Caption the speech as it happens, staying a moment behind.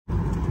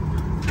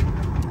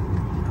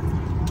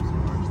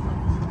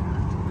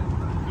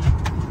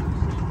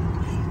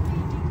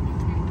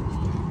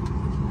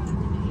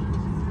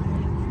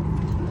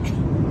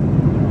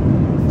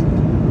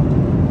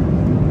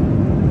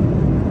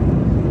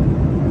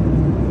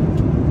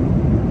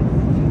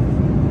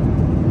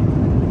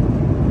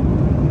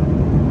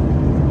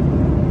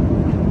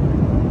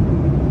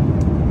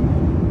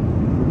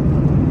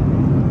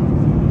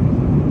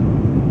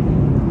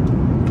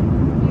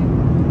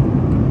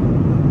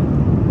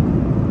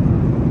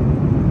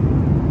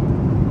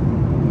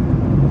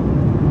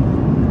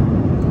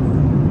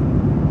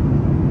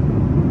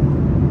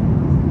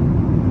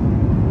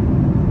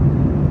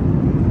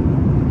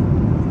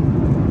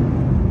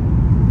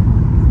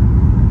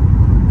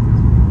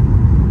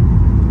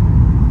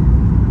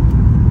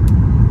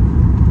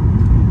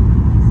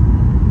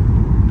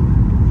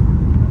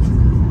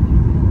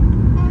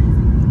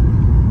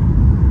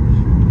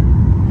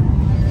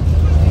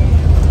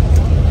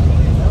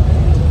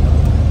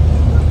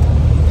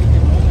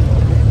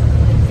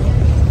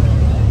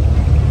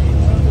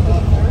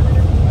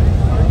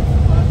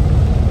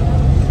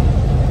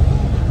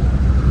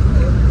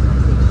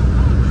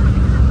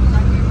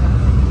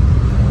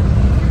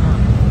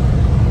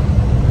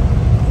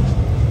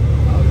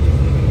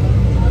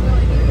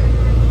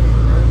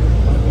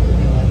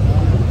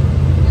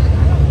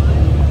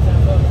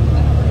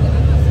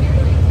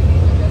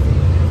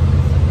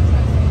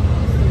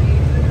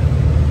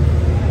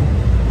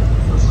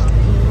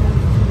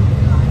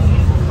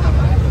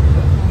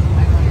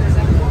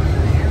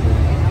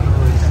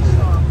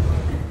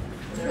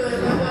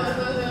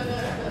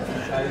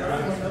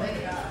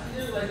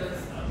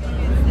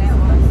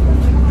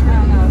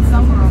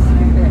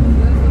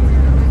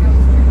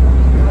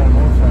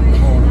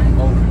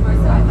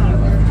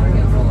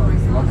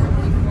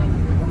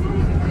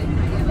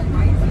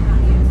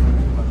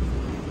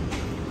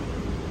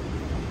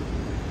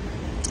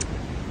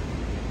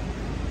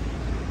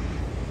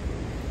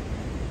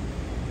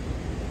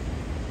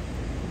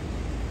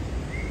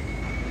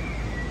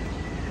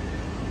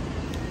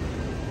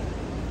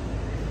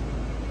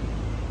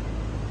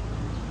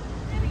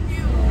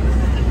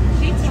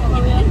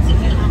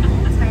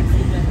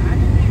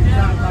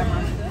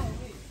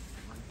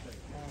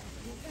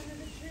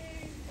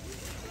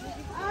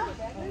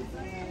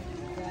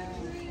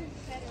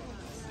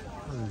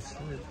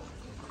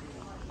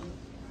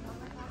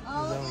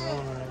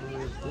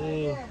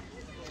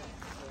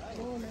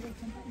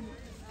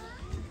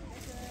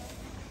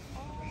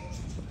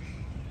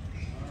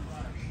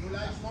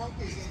like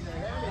monkeys in their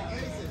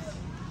hairy faces?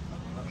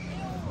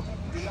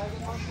 You like a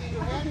monkey in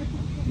your head?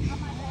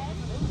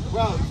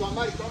 Well,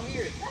 somebody come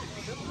here.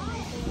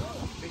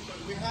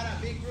 Because we had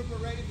a big group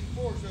already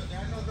before, so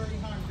they're not very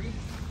hungry.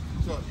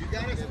 So you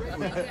got us ready.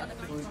 Good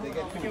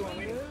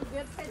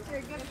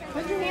picture, good picture.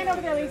 Put your hand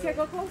over there, Alicia.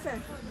 Go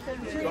closer.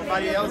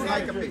 Somebody else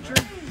like a picture?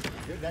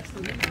 Next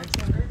to me, next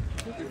to her.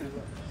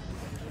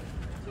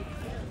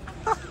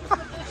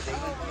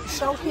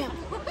 Show him.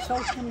 Show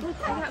him.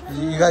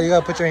 You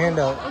gotta put your hand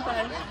out.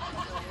 Okay.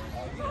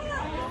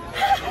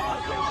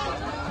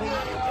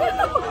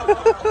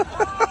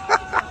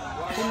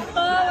 Oh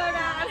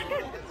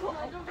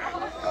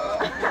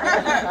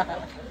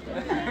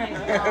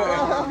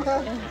my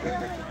God.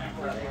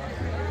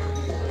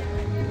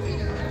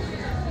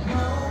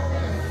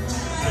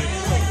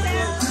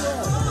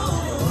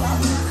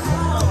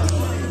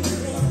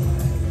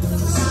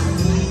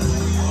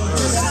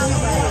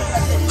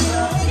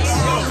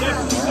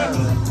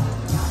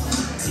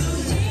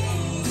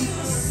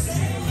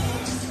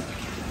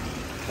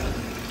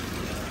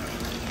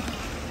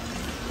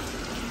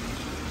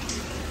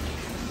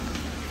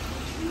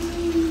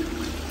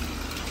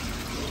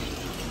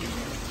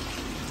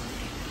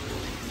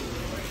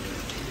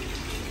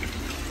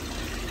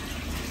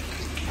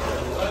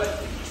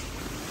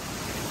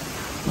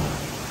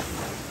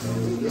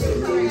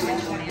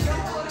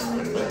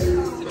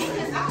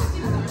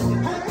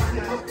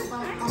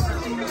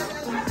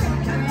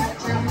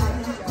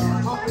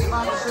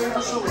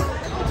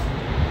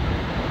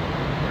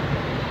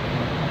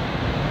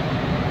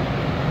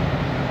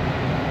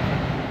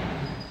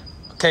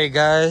 Okay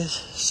guys,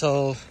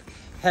 so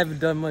haven't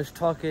done much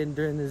talking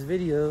during this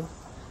video,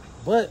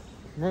 but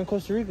we're in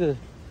Costa Rica,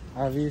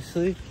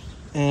 obviously,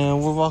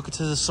 and we're walking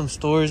to some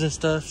stores and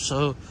stuff.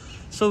 So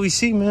we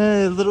see,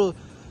 man, we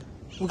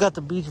got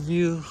the beach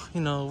view,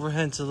 you know. We're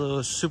heading to little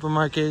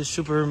supermarkets,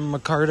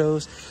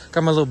 supermercados.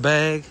 Got my little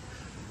bag,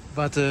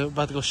 about to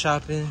go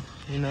shopping,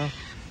 you know.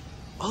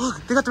 Oh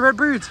look, they got the red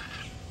birds,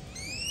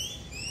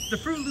 the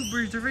Fruit Loop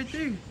birds are right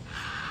there.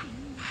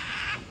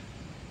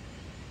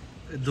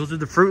 Those are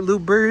the Fruit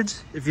Loop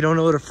birds. If you don't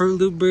know what a Fruit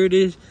Loop bird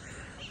is,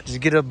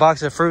 just get a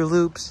box of Fruit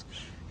Loops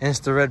and it's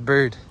the red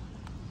bird.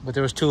 But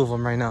there was 2 of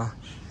them right now.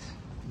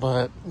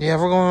 But yeah,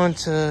 we're going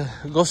to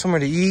go somewhere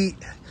to eat.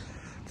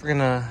 We're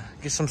gonna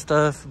get some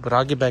stuff, but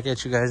I'll get back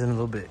at you guys in a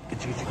little bit.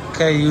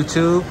 Okay,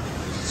 YouTube.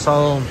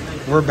 So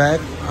we're back.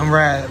 We're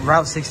at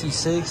Route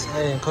 66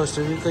 in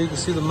Costa Rica. You can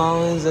see the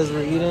mountains as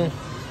we're eating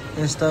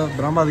and stuff.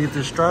 But I'm about to get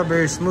this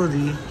strawberry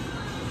smoothie.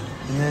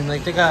 And then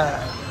like they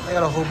got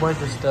a whole bunch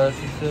of stuff,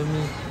 you feel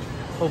me?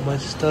 Whole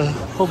bunch of stuff,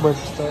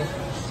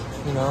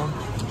 you know.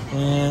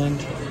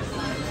 And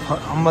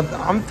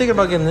I'm thinking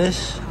about getting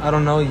this. I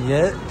don't know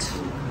yet,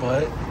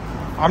 but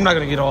I'm not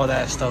gonna get all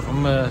that stuff.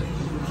 I'm gonna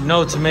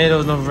no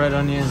tomatoes, no red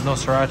onions, no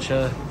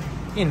sriracha,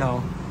 you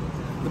know,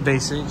 the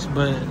basics.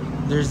 But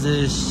there's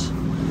this,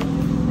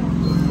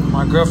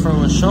 my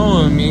girlfriend was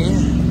showing me,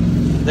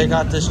 they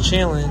got this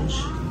challenge,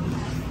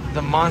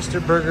 the Monster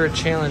Burger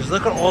Challenge.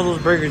 Look at all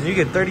those burgers. You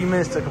get 30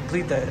 minutes to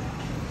complete that.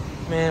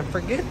 Man,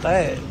 forget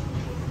that.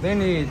 They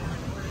need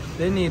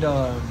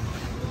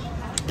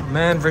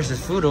man versus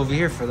food over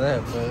here for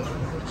that, but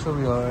sure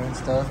we are and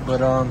stuff. But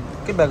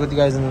get back with you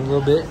guys in a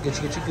little bit.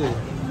 Get you good.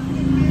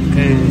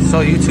 Okay,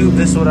 so YouTube,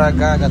 this is what I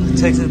got. I got the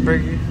Texas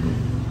burger,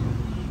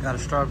 got a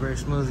strawberry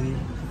smoothie.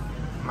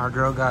 My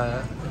girl got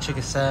a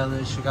chicken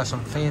salad. She got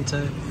some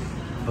Fanta,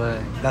 but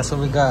that's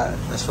what we got.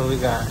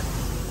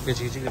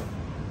 Get you good.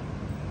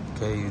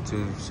 Okay,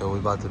 YouTube, so we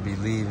about to be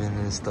leaving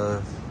and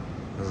stuff.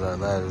 It was our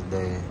last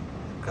day.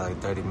 Got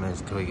like 30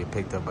 minutes till we get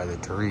picked up by the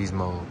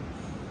Turismo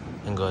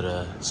and go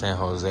to San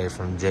Jose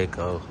from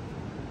Jaco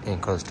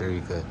in Costa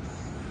Rica.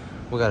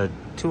 We got a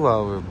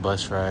 2-hour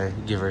bus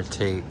ride, give or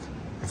take,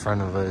 in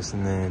front of us,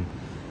 and then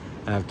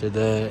after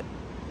that,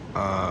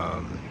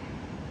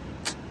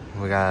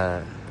 we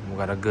got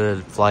a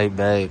good flight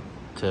back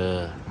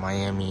to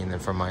Miami, and then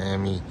from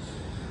Miami,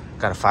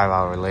 got a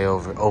 5-hour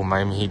layover. Oh,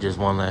 Miami Heat just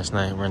won last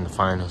night. We're in the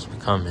finals. We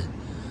coming,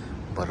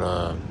 but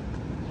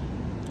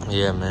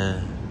yeah,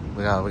 man.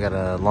 We got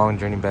a long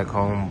journey back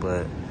home,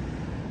 but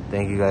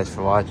thank you guys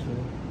for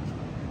watching,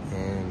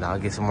 and I'll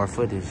get some more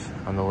footage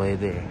on the way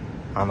there.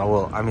 On the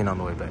way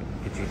back.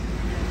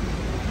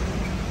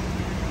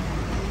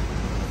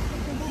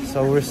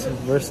 So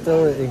we're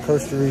still in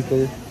Costa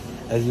Rica,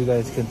 as you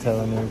guys can tell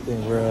and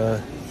everything.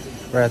 We're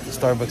at the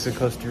Starbucks in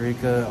Costa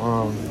Rica.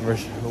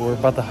 We're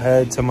about to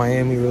head to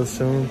Miami real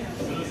soon,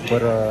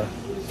 but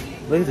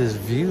look at this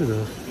view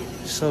though.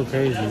 It's so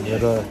crazy.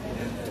 But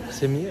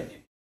send me up.